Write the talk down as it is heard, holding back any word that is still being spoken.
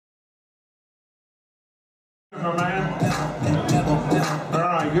my man. All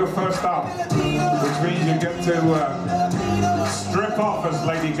right, you're first up, which means you get to strip off, as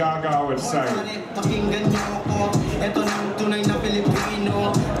Lady Gaga would say.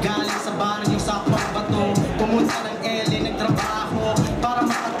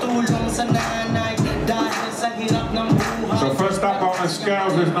 So first up on the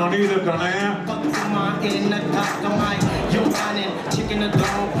scales is Nonito, Donaire.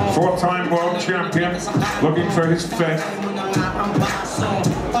 4-time world champion, looking for his 5th.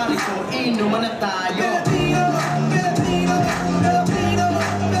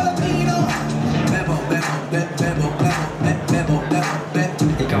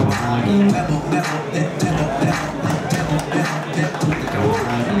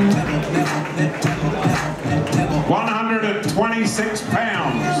 £126.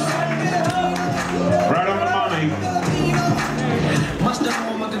 Right on the money.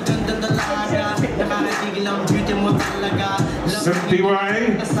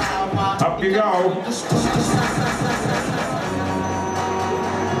 Simphiwe, up you go.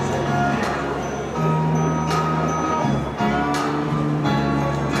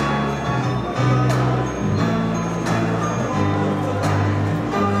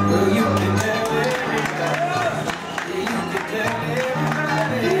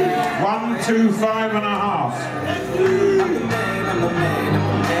 $125.5.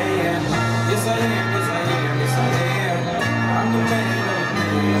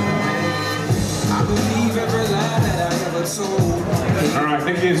 All right, I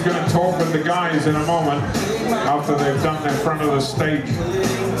think he's going to talk with the guys in a moment after they've done their front of the stage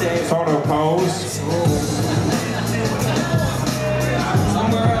photo pose.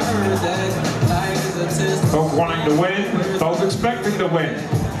 Both wanting to win, both expecting to win.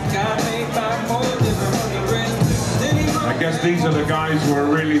 I guess these are the guys who are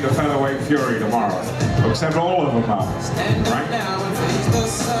really the featherweight fury tomorrow, except all of them are, right?